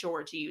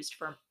George used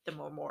for the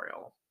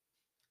memorial.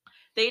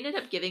 They ended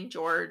up giving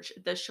George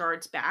the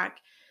shards back,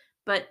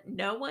 but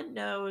no one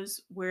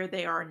knows where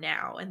they are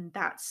now. And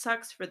that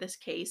sucks for this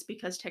case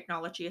because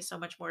technology is so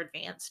much more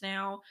advanced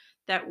now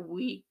that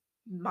we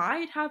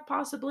might have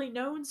possibly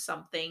known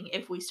something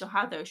if we still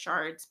had those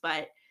shards,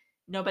 but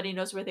nobody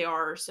knows where they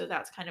are. So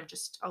that's kind of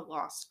just a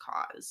lost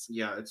cause.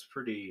 Yeah, it's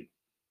pretty,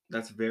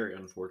 that's very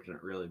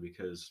unfortunate, really,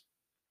 because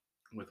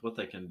with what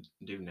they can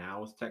do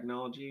now with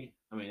technology,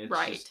 I mean, it's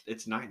Right. just,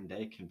 it's night and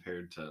day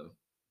compared to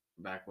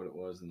back what it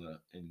was in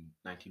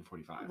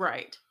 1945.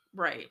 Right.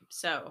 Right.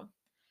 So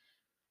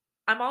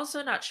I'm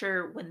also not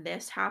sure when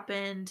this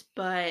happened,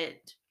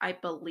 but I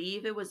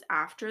believe it was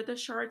after the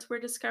shards were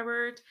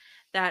discovered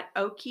that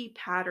Oki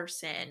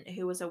Patterson,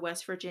 who was a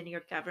West Virginia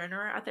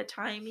governor at the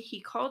time,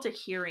 he called a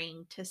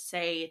hearing to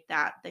say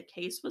that the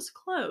case was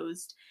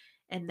closed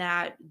and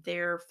that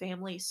their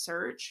family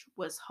search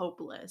was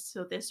hopeless.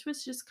 So this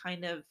was just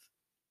kind of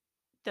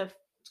the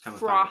It's kind of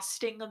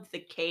frosting of the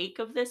cake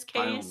of this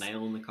final case.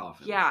 nail in the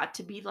coffin. Yeah,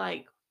 to be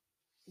like,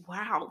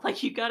 wow,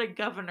 like you got a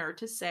governor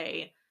to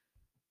say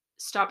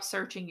stop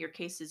searching, your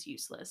case is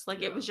useless. Like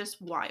it Yeah. was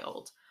just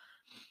wild.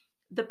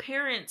 The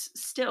parents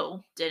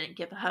still didn't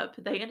give up.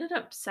 They ended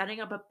up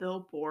setting up a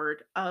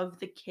billboard of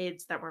the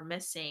kids that were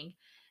missing.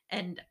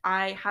 And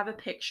I have a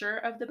picture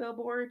of the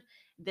billboard.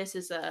 This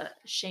is a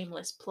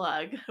shameless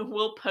plug.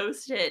 We'll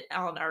post it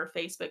on our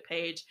Facebook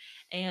page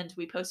and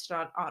we post it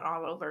on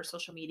all of our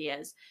social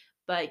medias.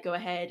 But go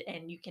ahead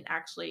and you can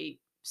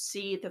actually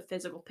see the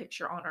physical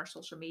picture on our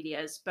social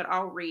medias, but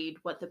I'll read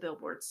what the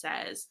billboard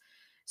says.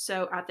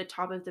 So at the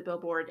top of the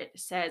billboard, it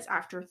says,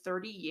 after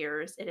 30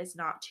 years, it is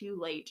not too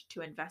late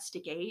to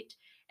investigate.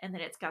 And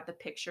then it's got the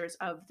pictures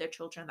of the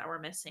children that were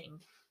missing.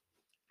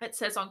 It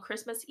says, on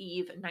Christmas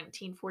Eve,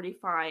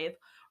 1945,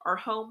 our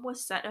home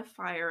was set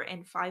afire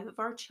and 5 of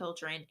our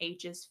children,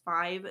 ages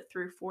 5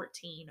 through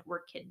 14,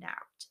 were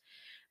kidnapped.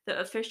 The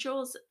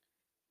officials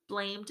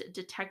blamed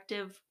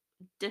defective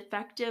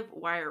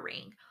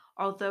wiring,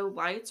 although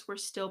lights were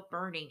still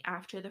burning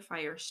after the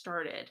fire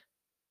started.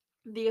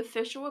 The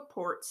official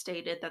report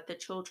stated that the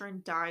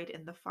children died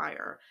in the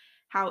fire.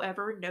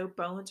 However, no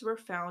bones were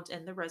found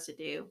in the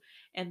residue,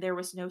 and there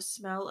was no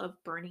smell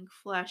of burning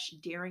flesh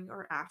during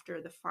or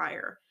after the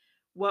fire.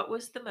 What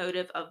was the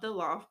motive of the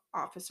law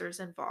officers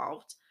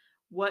involved?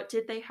 What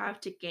did they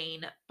have to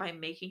gain by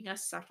making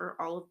us suffer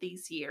all of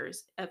these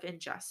years of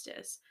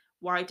injustice?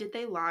 Why did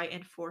they lie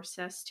and force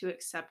us to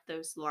accept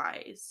those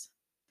lies?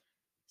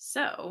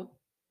 So,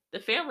 the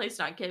family's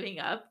not giving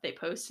up. They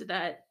posted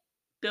that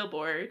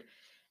billboard,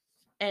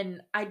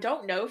 and I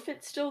don't know if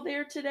it's still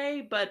there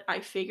today, but I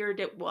figured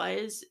it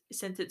was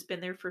since it's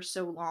been there for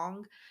so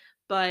long.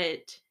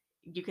 But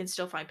you can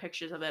still find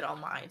pictures of it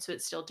online, so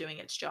it's still doing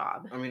its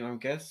job. I mean, I'm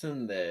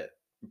guessing that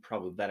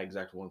probably that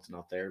exact one's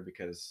not there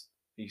because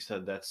you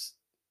said that's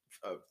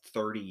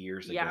 30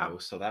 years Yeah, ago.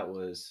 So that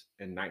was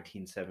in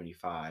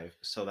 1975.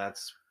 So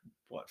that's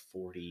what,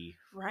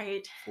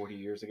 right. 40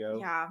 years ago?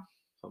 Yeah,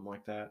 Something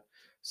like that.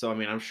 So, I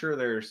mean, I'm sure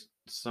there's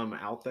some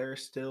out there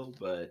still,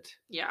 but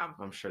yeah.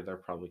 I'm sure they're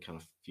probably kind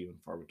of few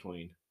and far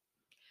between.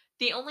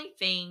 The only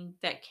thing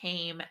that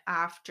came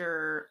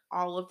after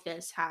all of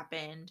this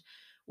happened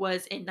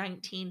was in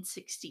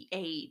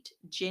 1968,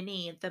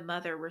 Jenny, the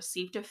mother,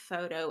 received a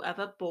photo of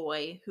a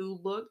boy who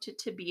looked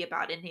to be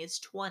about in his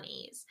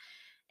 20s.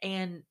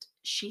 And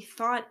she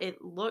thought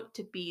it looked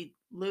to be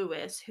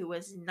Lewis, who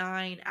was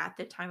 9 at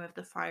the time of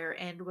the fire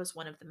and was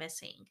one of the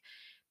missing.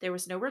 There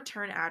was no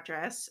return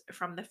address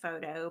from the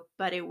photo,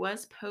 but it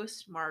was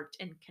postmarked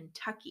in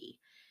Kentucky.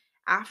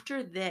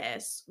 After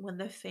this, when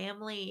the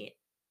family,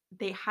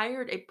 they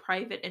hired a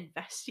private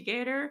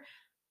investigator,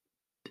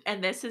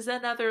 and this is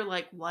another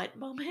like what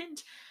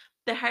moment.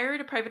 They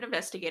hired a private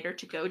investigator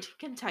to go to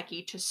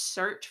Kentucky to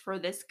search for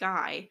this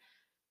guy.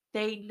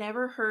 They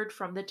never heard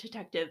from the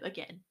detective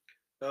again.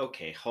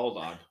 Okay, hold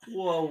on.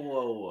 Whoa,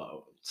 whoa,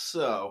 whoa.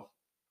 So,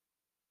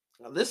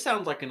 this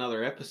sounds like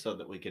another episode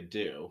that we could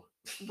do.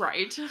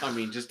 Right. I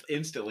mean, just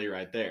instantly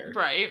right there.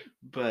 Right.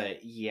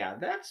 But yeah,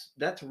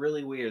 that's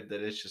really weird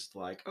that it's just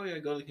like, oh yeah,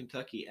 go to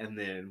Kentucky and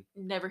then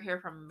Never hear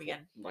from him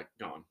again. like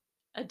gone.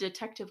 A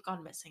detective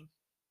gone missing.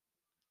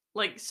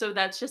 Like, so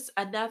that's just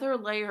another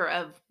layer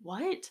of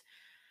what?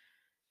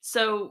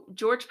 So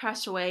George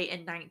passed away in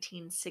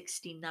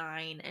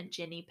 1969 and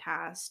Jenny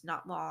passed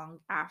not long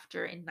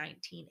after in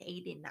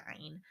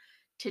 1989.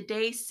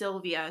 Today,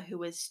 Sylvia, who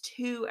was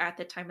 2 at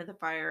the time of the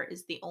fire,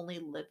 is the only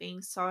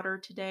living Sodder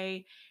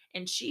today,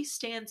 and she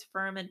stands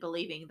firm in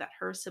believing that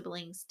her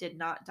siblings did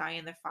not die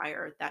in the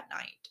fire that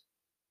night.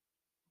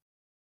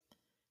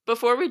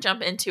 Before we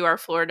jump into our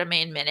Florida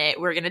Main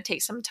Minute, we're going to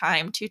take some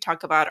time to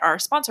talk about our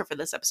sponsor for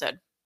this episode.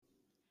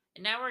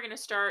 And now we're going to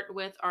start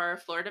with our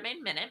Florida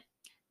Main Minute.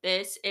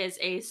 This is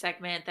a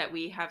segment that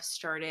we have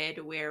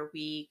started where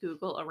we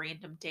Google a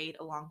random date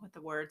along with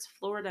the words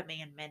Florida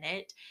Man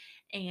Minute.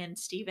 And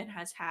Steven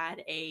has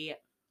had a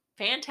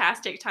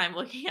fantastic time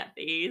looking at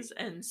these.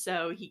 And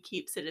so he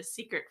keeps it a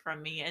secret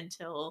from me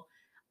until.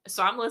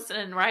 So I'm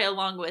listening right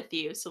along with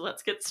you. So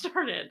let's get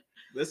started.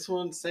 This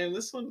one, Sam,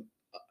 this one,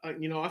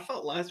 I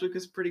thought last week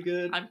was pretty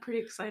good. I'm pretty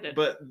excited.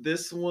 But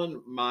this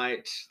one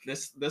might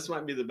this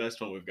might be the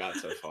best one we've got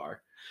so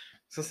far.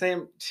 So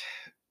Sam,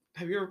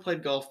 have you ever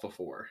played golf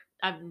before?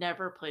 I've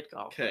never played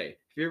golf. Okay.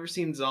 Have you ever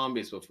seen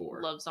zombies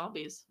before? Love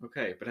zombies.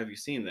 Okay, but have you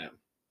seen them?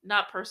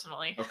 Not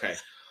personally. Okay.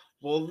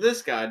 Well,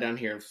 this guy down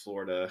here in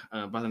Florida,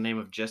 by the name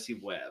of Jesse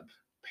Webb,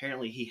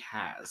 apparently he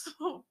has.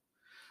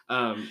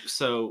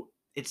 So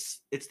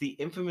it's the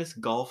infamous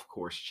golf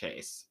course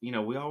chase.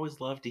 We always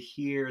love to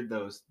hear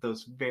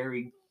those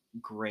very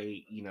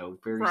great,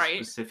 very Right.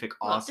 specific,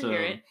 Love to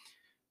hear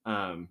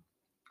awesome.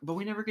 But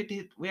we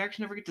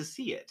actually never get to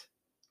see it,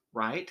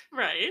 right?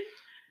 Right.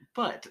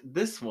 But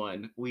this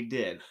one we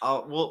did.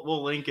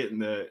 We'll link it in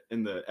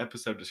the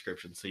episode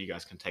description so you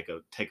guys can take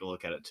a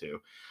look at it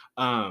too.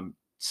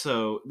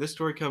 So this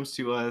story comes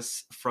to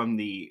us from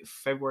the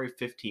February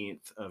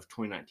 15th of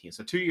 2019.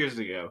 So 2 years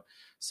ago.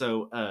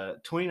 So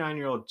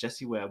 29-year-old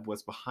Jesse Webb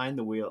was behind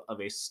the wheel of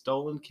a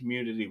stolen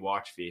community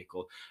watch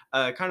vehicle.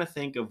 Kind of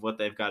think of what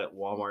they've got at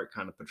Walmart,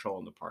 kind of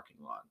patrolling the parking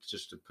lot,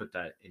 just to put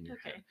that in your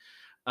head.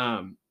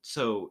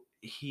 So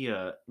he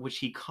which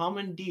he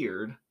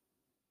commandeered,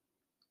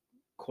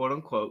 quote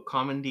unquote,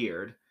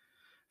 commandeered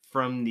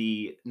from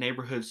the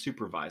neighborhood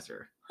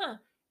supervisor. Huh.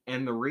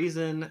 And the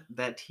reason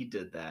that he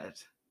did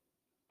that,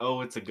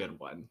 oh, it's a good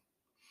one.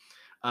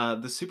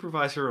 The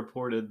supervisor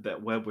reported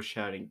that Webb was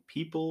shouting,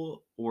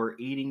 "People were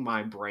eating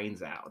my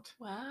brains out."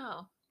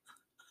 Wow.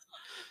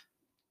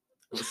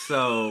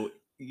 So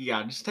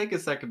Yeah, just take a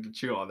second to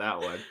chew on that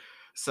one.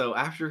 So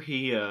after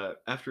he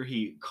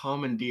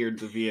commandeered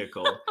the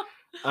vehicle,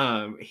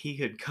 he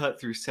had cut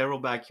through several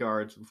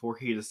backyards before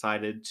he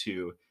decided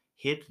to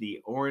hit the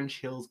Orange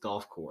Hills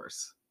golf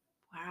course.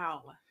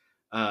 Wow.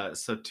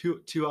 So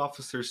two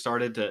officers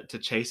started to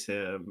chase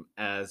him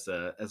as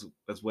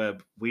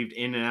Webb weaved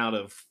in and out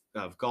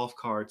of golf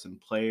carts and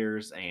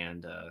players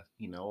and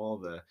all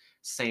the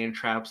sand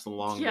traps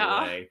along the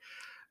Yeah. way.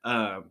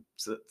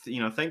 So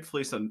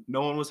thankfully, so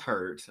no one was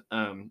hurt.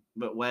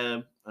 But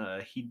Webb,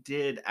 he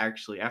did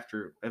actually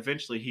after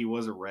eventually he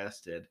was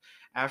arrested.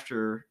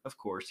 After, of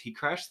course, he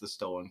crashed the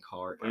stolen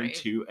car Right.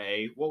 into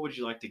a. What would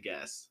you like to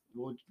guess?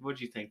 What would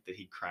you think that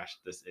he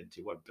crashed this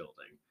into? What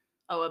building?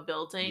 Oh, a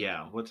building?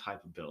 Yeah, what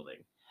type of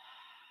building?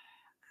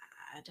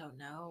 I don't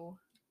know.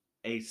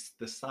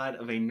 The side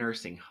of a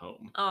nursing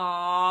home.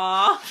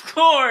 Aw, of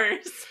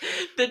course.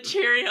 The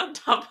cherry on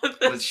top of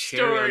The the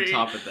cherry on story.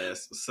 top of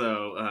this.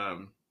 So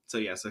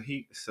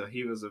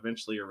he was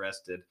eventually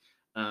arrested.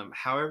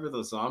 However,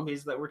 the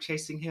zombies that were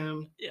chasing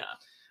him, Yeah.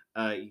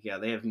 yeah,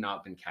 they have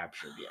not been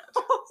captured yet.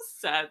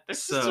 Sad. They're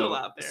still So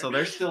out there. so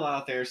they're still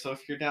out there. So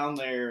if you're down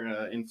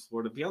there in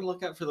Florida, be on the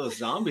lookout for those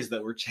zombies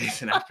that were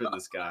chasing after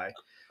this guy.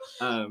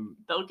 Um,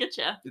 They'll get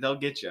you. they'll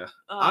get you.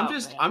 I'm Oh,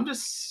 just man. I'm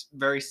just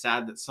very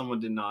sad that someone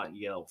did not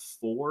yell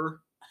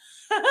 "for"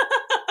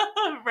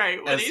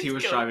 Right, when as he he's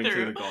was going driving through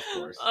through. the golf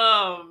course.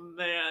 Oh,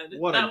 man.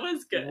 What That a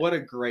was good. what a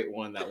great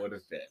one that would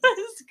have been. That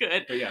was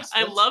good. But yes,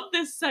 I that's love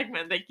this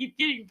segment. They keep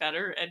getting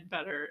better and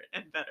better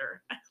and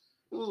better.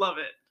 Love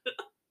it.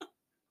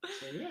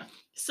 so yeah.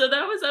 So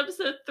that was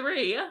episode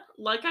 3.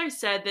 Like I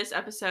said, this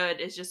episode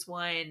is just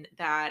one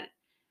that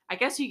I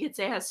guess you could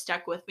say has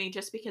stuck with me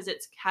just because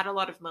it's had a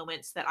lot of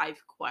moments that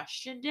I've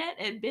questioned it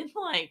and been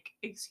like,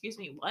 excuse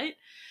me, what?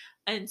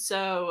 And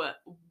so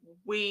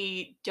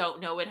we don't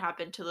know what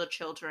happened to the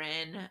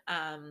children.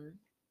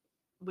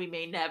 We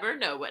may never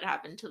know what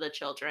happened to the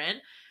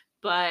children,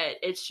 but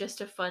it's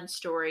just a fun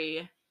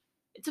story.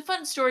 It's a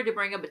fun story to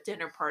bring up at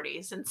dinner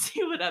parties and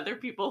see what other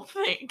people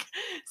think.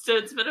 So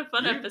it's been a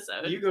fun You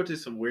episode. go to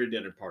some weird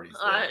dinner parties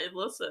then. I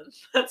listen.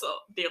 That's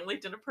all. The only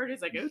dinner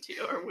parties I go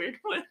to are weird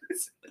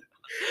ones.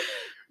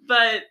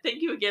 But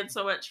thank you again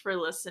so much for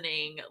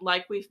listening.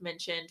 Like we've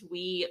mentioned,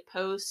 we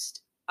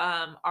post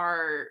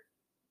our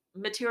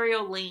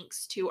material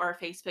links to our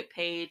Facebook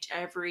page.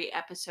 Every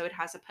episode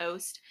has a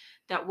post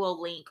that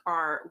will link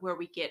our where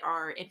we get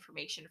our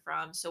information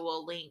from. So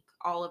we'll link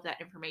all of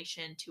that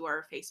information to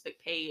our Facebook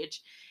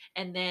page.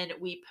 And then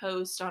we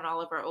post on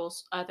all of our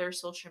other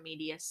social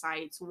media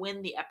sites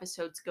when the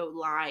episodes go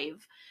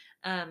live.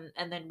 And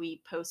then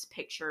we post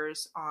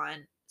pictures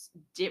on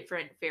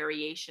different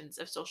variations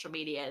of social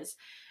medias.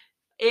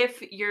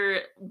 If you're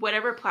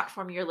whatever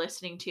platform you're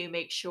listening to,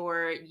 make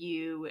sure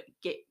you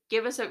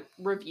give us a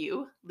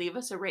review, leave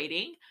us a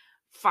rating.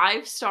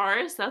 5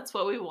 stars, that's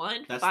what we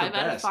want. That's the 5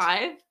 out of best.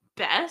 5,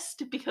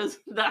 best, because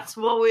that's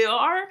what we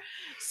are.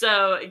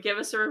 So give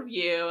us a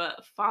review,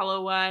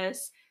 follow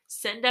us,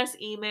 send us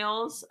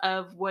emails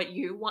of what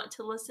you want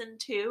to listen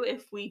to.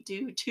 If we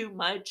do too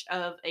much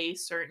of a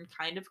certain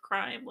kind of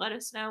crime, let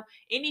us know.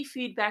 Any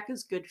feedback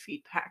is good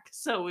feedback,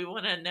 so we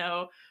want to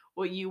know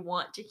what you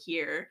want to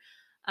hear.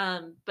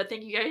 But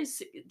thank you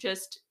guys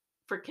just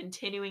for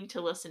continuing to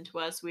listen to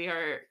us. We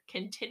are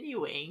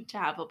continuing to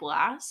have a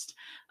blast.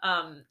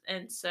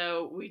 And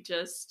so we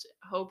just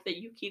hope that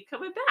you keep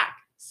coming back.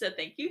 So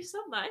thank you so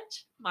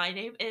much. My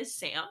name is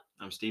Sam,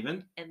 I'm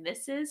Steven. and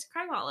this is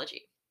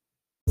Crimology.